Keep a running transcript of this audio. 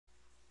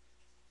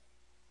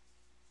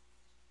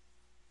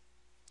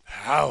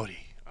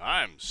Howdy,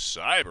 I'm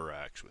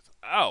Cyberax with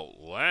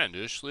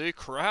Outlandishly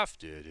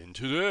Crafted, and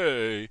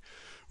today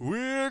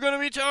we're going to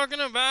be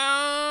talking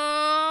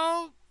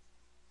about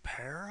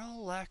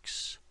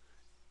Parallax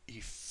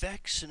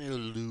effects and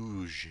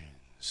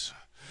illusions.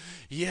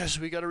 Yes,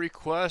 we got a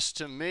request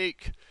to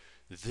make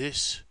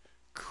this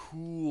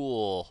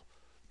cool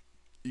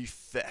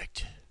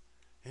effect,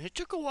 and it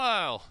took a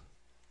while,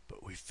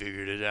 but we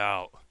figured it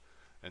out.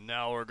 And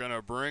now we're going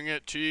to bring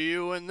it to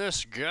you in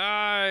this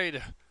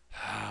guide.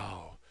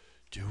 How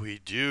do we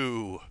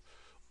do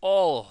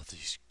all of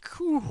these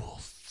cool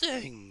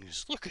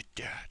things? Look at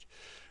that.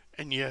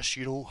 And yes,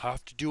 you don't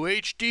have to do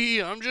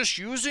HD. I'm just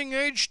using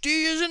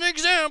HD as an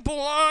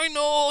example. I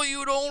know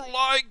you don't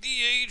like the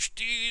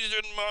HDs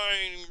in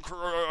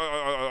Minecraft,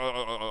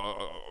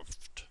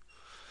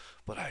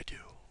 but I do.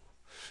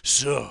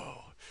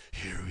 So,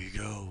 here we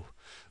go.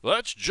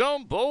 Let's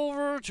jump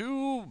over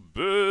to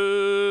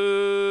Blockbench.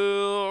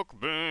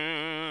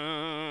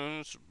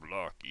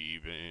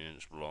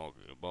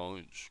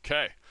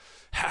 Okay,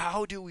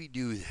 how do we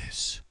do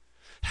this?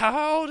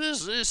 How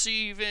does this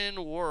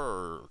even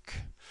work?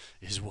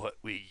 Is what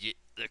we get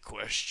the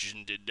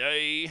question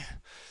today.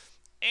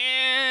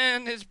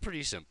 And it's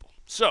pretty simple.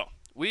 So,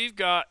 we've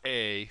got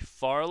a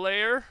far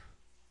layer,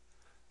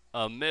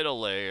 a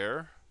middle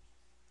layer,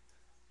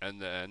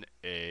 and then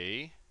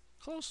a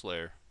close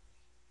layer.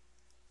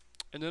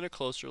 And then a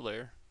closer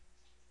layer.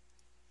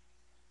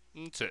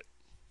 And that's it.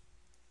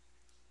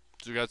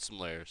 So we got some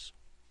layers.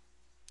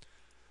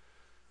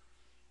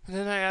 And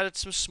then I added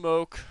some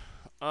smoke.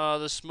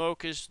 The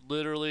smoke is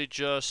literally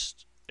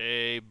just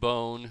a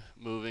bone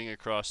moving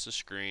across the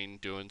screen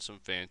doing some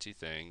fancy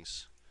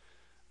things.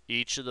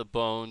 Each of the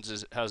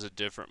bones has a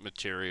different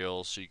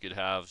material, so you could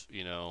have,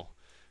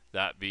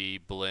 that be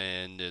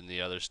blend and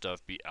the other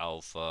stuff be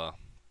alpha.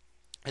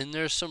 And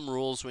there's some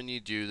rules when you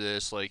do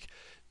this, like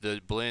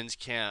the blends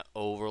can't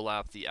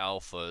overlap the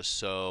alphas,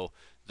 so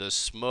the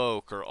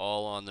smoke are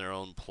all on their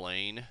own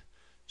plane.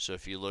 So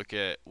if you look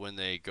at when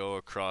they go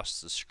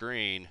across the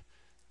screen,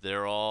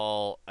 they're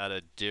all at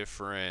a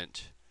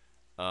different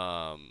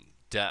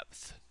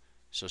depth.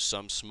 So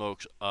some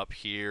smoke's up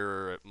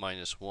here at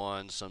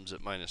 -1, some's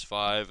at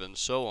 -5, and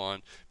so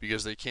on,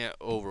 because they can't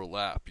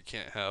overlap. You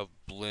can't have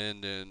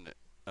blend and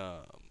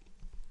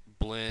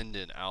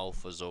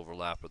alphas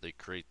overlap, or they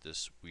create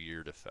this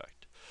weird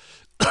effect.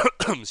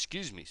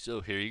 Excuse me. So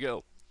here you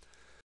go.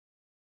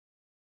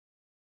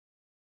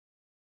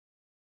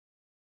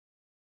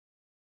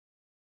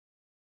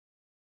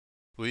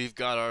 We've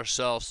got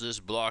ourselves this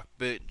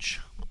Blockbench.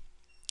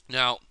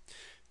 Now,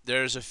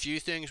 there's a few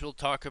things we'll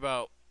talk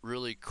about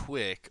really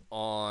quick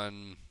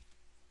on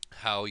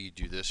how you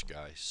do this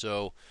guy.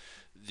 So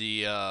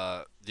the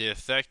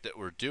effect that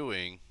we're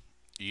doing,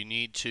 you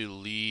need to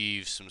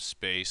leave some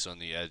space on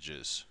the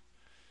edges.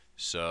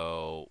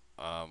 So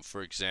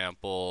for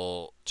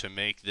example, to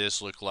make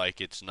this look like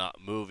it's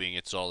not moving,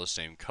 it's all the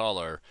same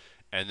color,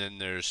 and then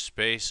there's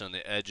space on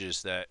the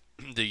edges that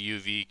the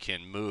UV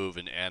can move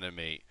and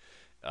animate.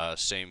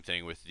 Same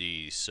thing with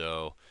these.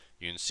 So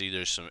you can see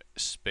there's some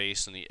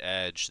space on the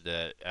edge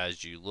that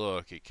as you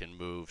look, it can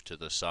move to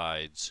the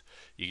sides.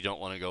 You don't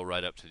want to go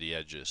right up to the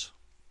edges.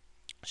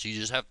 So you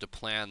just have to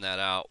plan that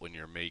out when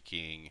you're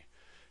making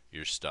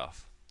your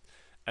stuff.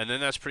 And then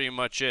that's pretty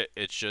much it.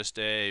 It's just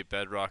a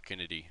Bedrock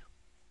entity.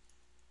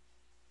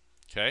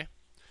 Okay,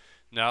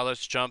 now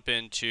let's jump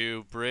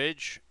into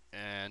Bridge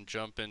and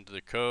jump into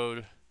the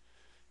code.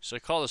 So I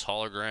call this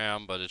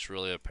Hologram, but it's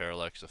really a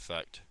Parallax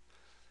effect.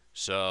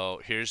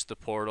 So here's the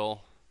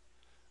portal.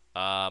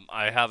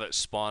 I have it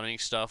spawning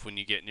stuff when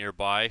you get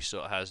nearby,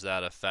 so it has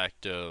that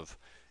effect of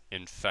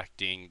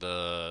infecting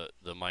the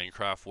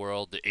Minecraft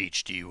world. The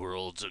HD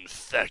world's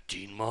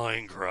infecting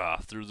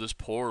Minecraft through this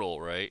portal,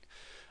 right?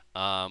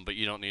 But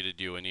you don't need to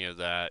do any of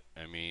that.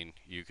 I mean,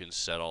 you can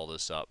set all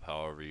this up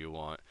however you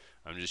want.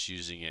 I'm just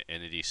using an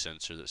entity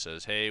sensor that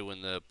says, hey,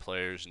 when the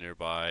players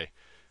nearby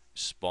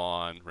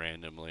spawn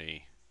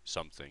randomly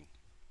something.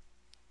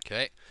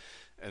 Okay,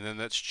 and then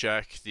let's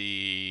check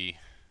the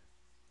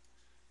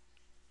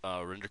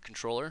render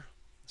controller.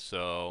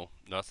 So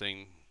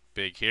nothing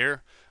big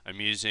here. I'm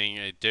using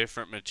a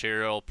different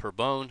material per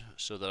bone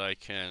so that I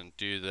can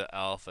do the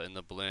alpha and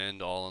the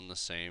blend all in the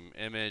same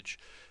image.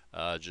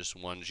 Just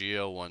one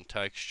geo, one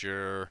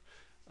texture,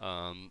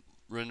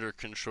 render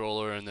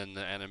controller, and then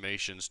the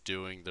animations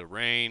doing the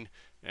rain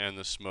and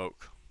the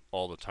smoke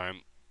all the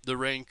time. The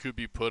rain could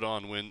be put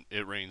on when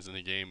it rains in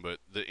the game, but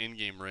the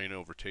in-game rain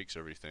overtakes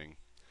everything.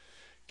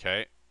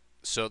 Okay,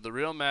 so the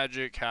real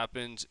magic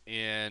happens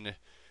in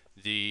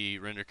the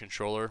render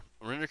controller.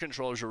 Render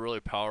controllers are really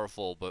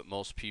powerful, but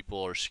most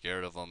people are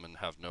scared of them and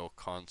have no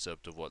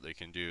concept of what they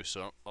can do.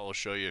 So I'll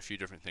show you a few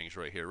different things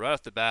right here. Right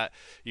off the bat,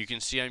 you can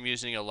see I'm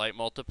using a light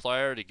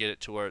multiplier to get it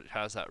to where it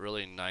has that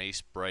really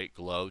nice bright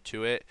glow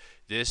to it.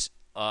 This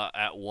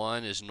at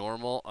 1 is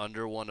normal,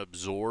 under 1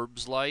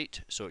 absorbs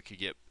light, so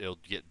it'll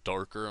get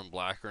darker and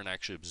blacker and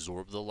actually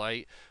absorb the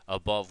light.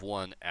 Above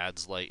 1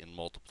 adds light and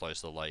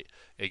multiplies the light.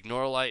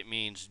 Ignore light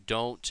means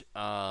don't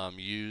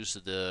use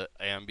the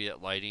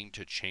ambient lighting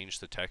to change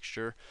the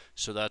texture,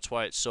 so that's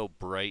why it's so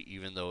bright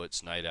even though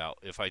it's night out.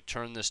 If I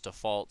turn this to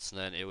false,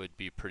 then it would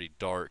be pretty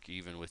dark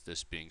even with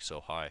this being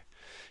so high.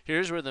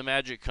 Here's where the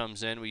magic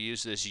comes in. We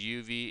use this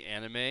UV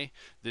anime.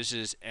 This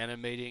is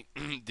animating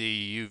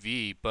the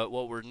UV, but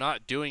what we're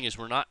not doing is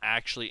we're not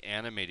actually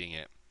animating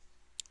it.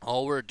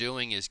 All we're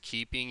doing is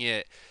keeping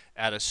it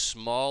at a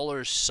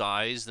smaller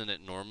size than it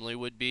normally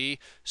would be.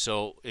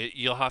 So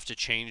you'll have to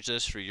change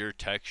this for your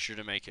texture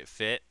to make it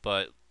fit,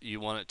 but you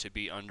want it to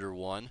be under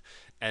 1.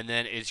 And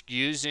then it's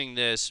using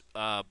this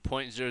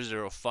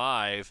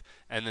 0.005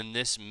 and then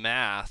this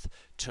math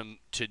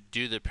to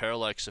do the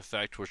parallax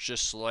effect, which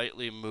just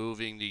slightly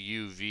moving the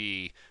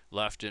UV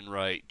left and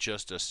right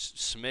just a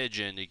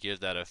smidgen to give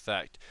that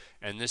effect.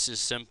 And this is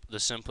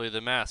simply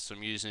the math. So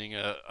I'm using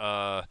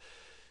a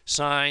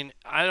sine.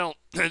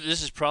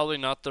 This is probably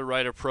not the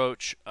right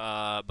approach,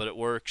 but it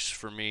works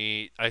for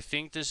me. I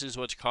think this is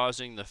what's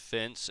causing the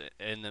fence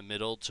in the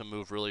middle to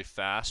move really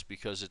fast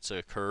because it's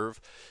a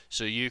curve.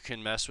 So you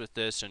can mess with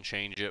this and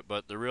change it,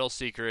 but the real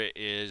secret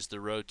is the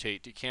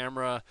rotate to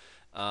camera.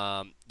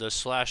 The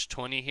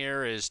 /20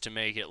 here is to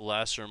make it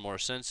less or more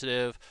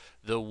sensitive.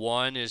 The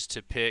 1 is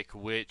to pick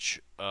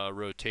which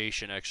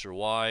rotation, X or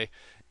Y.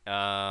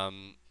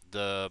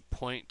 The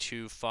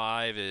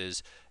 0.25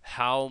 is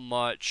how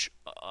much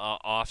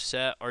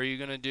offset are you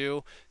going to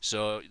do.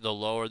 So the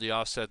lower the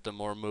offset, the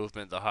more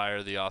movement. The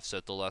higher the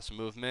offset, the less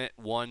movement.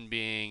 1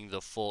 being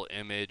the full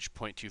image,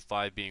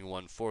 0.25 being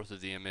 1/4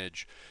 of the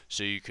image.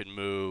 So you can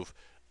move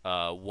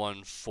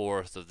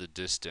 1/4 of the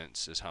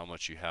distance is how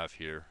much you have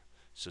here.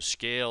 So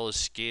scale is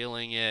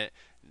scaling it,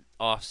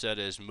 offset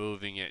is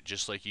moving it,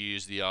 just like you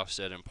use the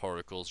offset in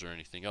particles or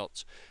anything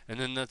else. And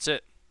then that's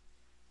it.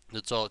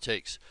 That's all it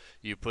takes.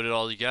 You put it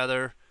all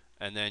together,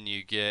 and then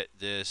you get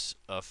this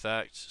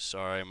effect.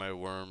 Sorry, my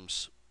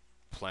worms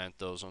plant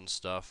those on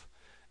stuff.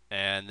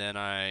 And then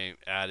I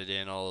added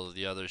in all of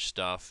the other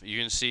stuff. You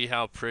can see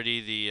how pretty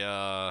the...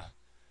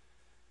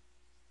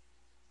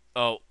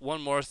 Oh,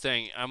 one more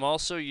thing. I'm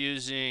also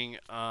using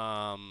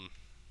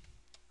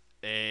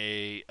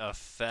a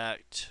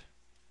effect.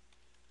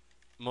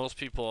 Most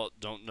people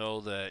don't know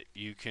that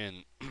you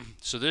can...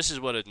 So this is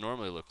what it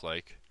normally look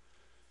like.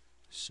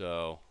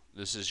 So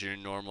this is your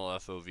normal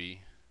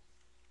FOV,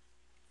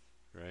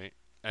 right?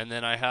 And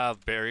then I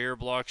have barrier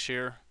blocks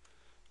here.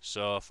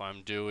 So if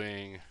I'm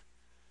doing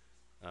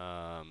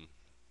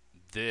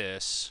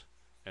this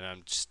and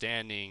I'm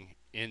standing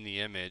in the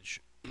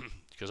image,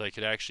 because I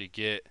could actually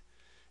get,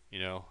 you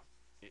know,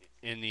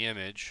 in the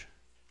image.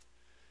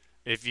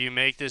 If you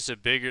make this a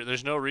bigger,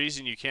 there's no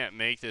reason you can't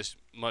make this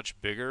much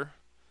bigger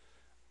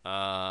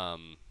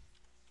and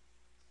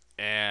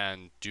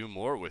do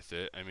more with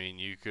it. I mean,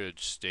 you could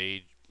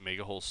make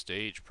a whole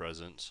stage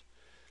presence.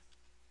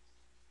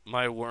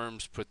 My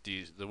worms put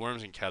the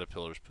worms and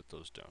caterpillars put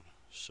those down.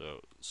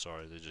 So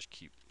sorry, they'll just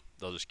keep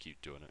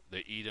doing it.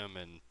 They eat them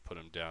and put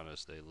them down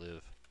as they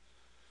live.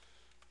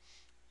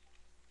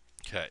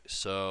 Okay,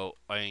 so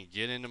I can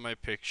get into my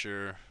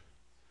picture,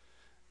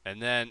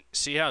 and then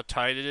see how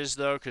tight it is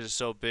though, because it's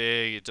so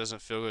big, it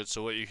doesn't feel good.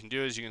 So what you can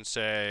do is you can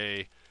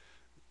say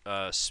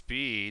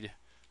speed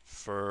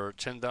for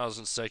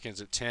 10,000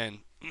 seconds at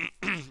 10,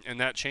 and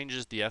that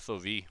changes the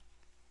FOV.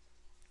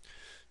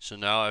 So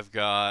now I've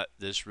got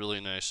this really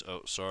nice,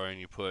 oh sorry,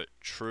 and you put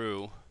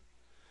true,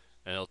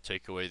 and it'll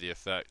take away the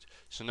effect.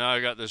 So now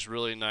I got this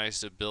really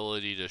nice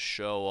ability to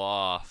show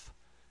off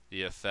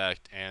the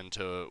effect and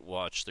to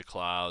watch the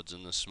clouds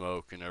and the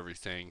smoke and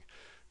everything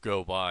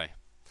go by.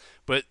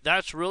 But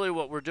that's really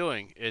what we're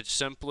doing. It's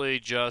simply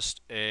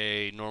just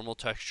a normal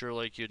texture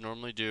like you'd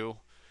normally do.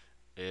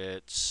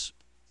 It's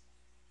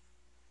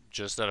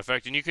just that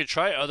effect. And you could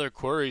try other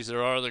queries.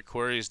 There are other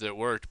queries that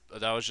worked.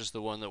 That was just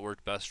the one that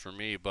worked best for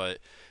me, but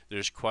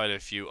there's quite a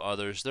few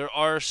others. There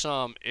are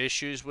some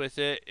issues with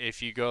it.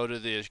 If you go to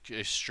the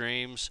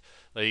extremes,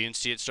 like you can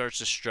see it starts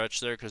to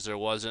stretch there because there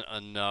wasn't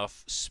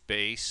enough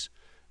space,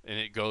 and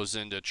it goes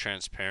into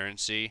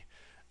transparency.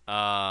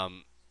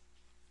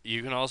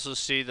 You can also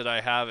see that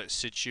I have it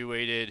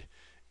situated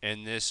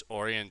in this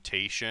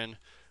orientation.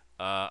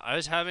 I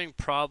was having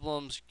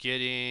problems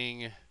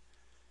getting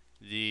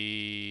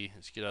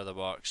let's get out of the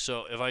box.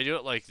 So if I do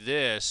it like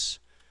this,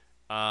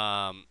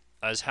 I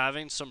was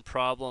having some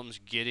problems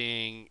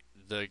getting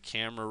the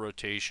camera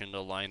rotation to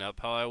line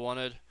up how I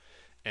wanted.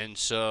 And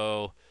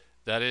so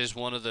that is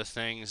one of the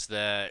things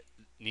that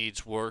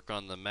needs work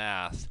on the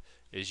math.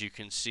 Is you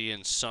can see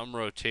in some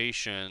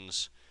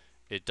rotations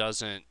it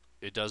doesn't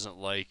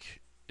like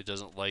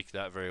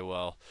that very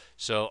well.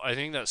 So I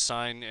think that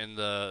sine and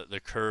the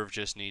curve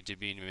just need to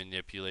be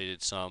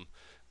manipulated some,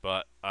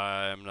 but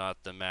I'm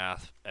not the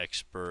math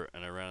expert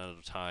and I ran out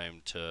of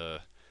time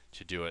to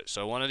do it.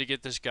 So I wanted to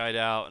get this guide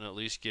out and at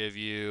least give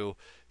you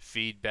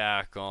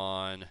feedback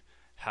on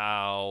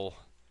how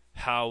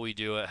we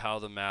do it, how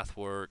the math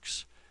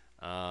works.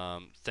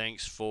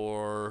 Thanks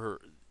for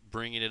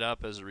bringing it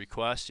up as a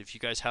request. If you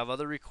guys have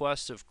other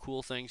requests of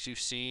cool things you've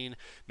seen,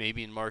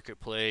 maybe in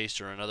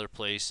Marketplace or in other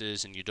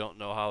places, and you don't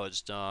know how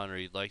it's done or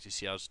you'd like to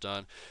see how it's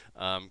done,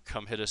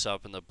 come hit us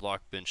up in the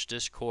Blockbench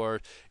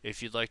Discord.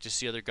 If you'd like to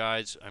see other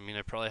guides, I mean,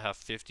 I probably have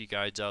 50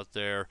 guides out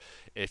there.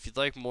 If you'd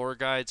like more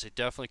guides, I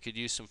definitely could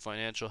use some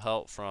financial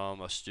help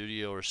from a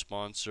studio or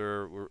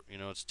sponsor.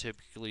 It's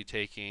typically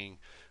taking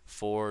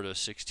 4 to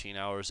 16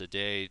 hours a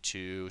day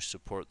to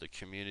support the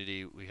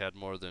community. We had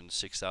more than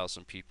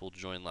 6,000 people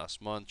join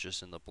last month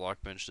just in the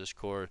Blockbench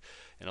Discord,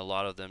 and a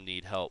lot of them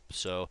need help.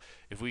 So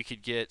if we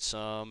could get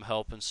some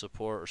help and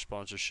support or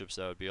sponsorships,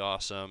 that would be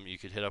awesome. You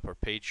could hit up our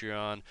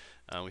Patreon.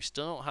 We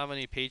still don't have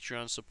any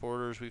Patreon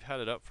supporters. We've had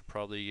it up for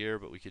probably a year,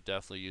 but we could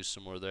definitely use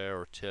some more there,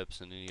 or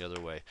tips in any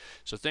other way.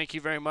 So thank you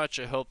very much.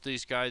 I hope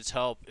these guides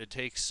help. It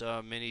takes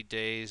many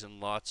days and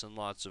lots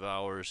of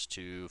hours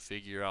to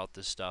figure out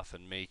this stuff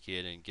and make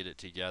it and get it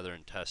together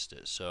and test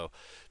it. So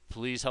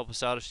please help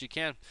us out if you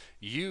can.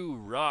 You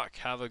rock.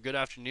 Have a good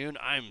afternoon.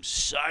 I'm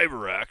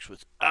Cyberax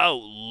with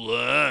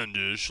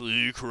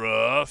Outlandishly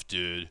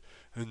Crafted,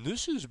 and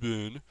this has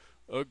been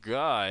a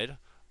guide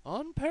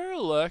on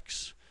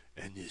Parallax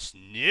and this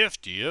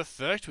nifty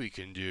effect we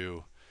can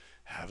do.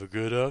 Have a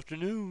good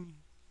afternoon.